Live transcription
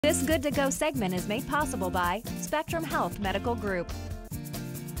This Good to Go segment is made possible by Spectrum Health Medical Group.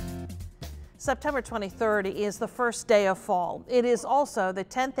 September 23rd is the first day of fall. It is also the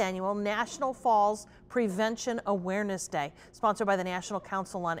 10th annual National Falls Prevention Awareness Day, sponsored by the National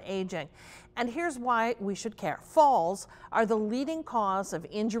Council on Aging. And here's why we should care. Falls are the leading cause of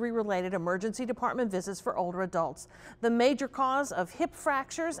injury-related emergency department visits for older adults. The major cause of hip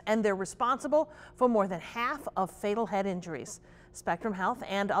fractures, and they're responsible for more than half of fatal head injuries. Spectrum Health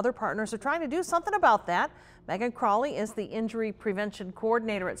and other partners are trying to do something about that. Megan Crawley is the Injury Prevention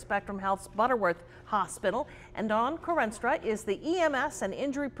Coordinator at Spectrum Health's Butterworth Hospital, and Dawn Korenstra is the EMS and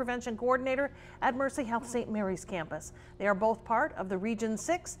Injury Prevention Coordinator at Mercy Health St. Mary's campus. They are both part of the Region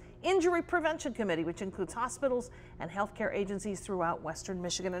 6 Injury Prevention Committee, which includes hospitals and healthcare agencies throughout Western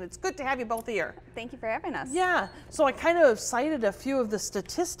Michigan, and it's good to have you both here. Thank you for having us. Yeah, so I kind of cited a few of the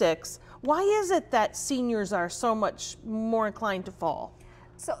statistics. Why is it that seniors are so much more inclined to fall?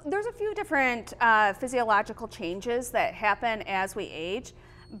 So there's a few different physiological changes that happen as we age,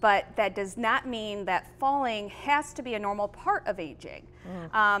 but that does not mean that falling has to be a normal part of aging.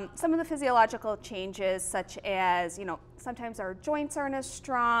 Some of the physiological changes, such as, sometimes our joints aren't as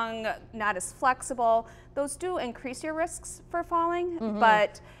strong, not as flexible, those do increase your risks for falling,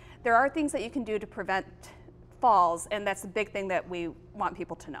 but there are things that you can do to prevent falls, and that's the big thing that we want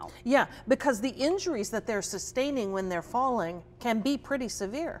people to know. Yeah, because the injuries that they're sustaining when they're falling can be pretty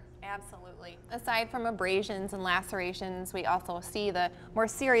severe. Absolutely. Aside from abrasions and lacerations, we also see the more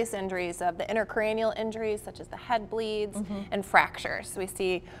serious injuries of the intracranial injuries, such as the head bleeds and fractures. We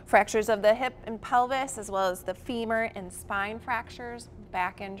see fractures of the hip and pelvis, as well as the femur and spine fractures,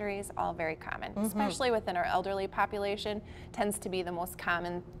 back injuries, all very common, especially within our elderly population, tends to be the most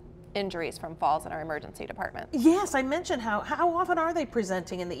common injuries from falls in our emergency department. Yes, I mentioned how often are they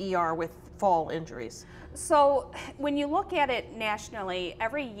presenting in the ER with fall injuries? So when you look at it nationally,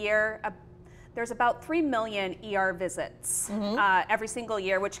 every year there's about 3 million ER visits every single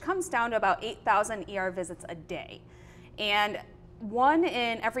year, which comes down to about 8,000 ER visits a day. And 1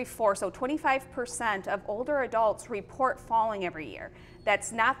 in every 4, so 25% of older adults report falling every year.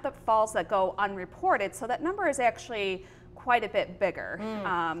 That's not the falls that go unreported, so that number is actually quite a bit bigger.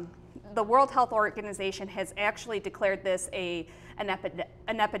 The World Health Organization has actually declared this an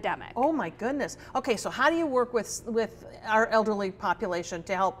epidemic. Oh my goodness. Okay, so how do you work with our elderly population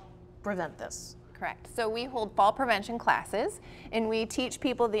to help prevent this? Correct. So we hold fall prevention classes, and we teach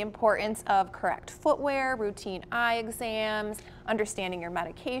people the importance of correct footwear, routine eye exams, understanding your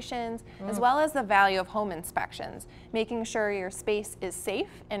medications, as well as the value of home inspections, making sure your space is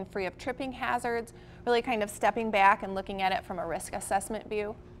safe and free of tripping hazards, really kind of stepping back and looking at it from a risk assessment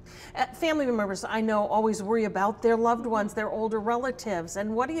view. Family members, I know, always worry about their loved ones, their older relatives.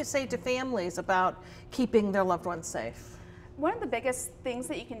 And what do you say to families about keeping their loved ones safe? One of the biggest things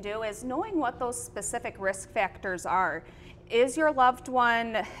that you can do is knowing what those specific risk factors are. Is your loved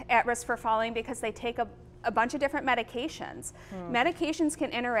one at risk for falling because they take a bunch of different medications? Medications can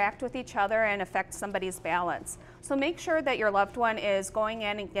interact with each other and affect somebody's balance. So make sure that your loved one is going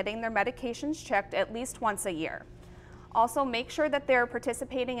in and getting their medications checked at least once a year. Also, make sure that they're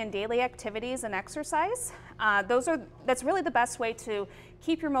participating in daily activities and exercise. That's really the best way to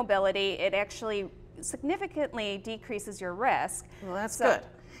keep your mobility. It actually significantly decreases your risk. Well, that's good.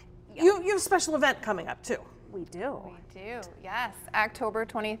 Yeah. You have a special event coming up too. We do. We do, yes. October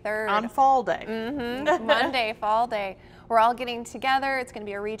 23rd. On Fall Day. Monday, Fall Day. We're all getting together. It's going to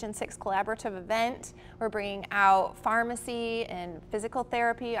be a Region 6 collaborative event. We're bringing out pharmacy and physical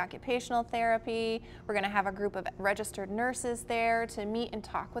therapy, occupational therapy. We're going to have a group of registered nurses there to meet and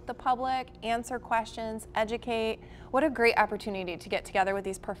talk with the public, answer questions, educate. What a great opportunity to get together with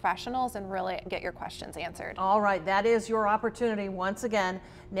these professionals and really get your questions answered. All right, that is your opportunity. Once again,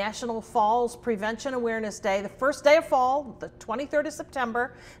 National Falls Prevention Awareness Day, the first day of fall, the 23rd of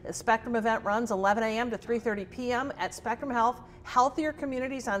September. The Spectrum event runs 11 a.m. to 3:30 p.m. at Spectrum Health, Healthier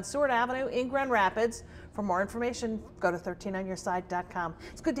Communities on Seward Avenue in Grand Rapids. For more information, go to 13onyourside.com.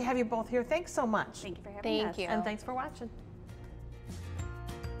 It's good to have you both here. Thanks so much. Thank you for having us. Thank you. And thanks for watching.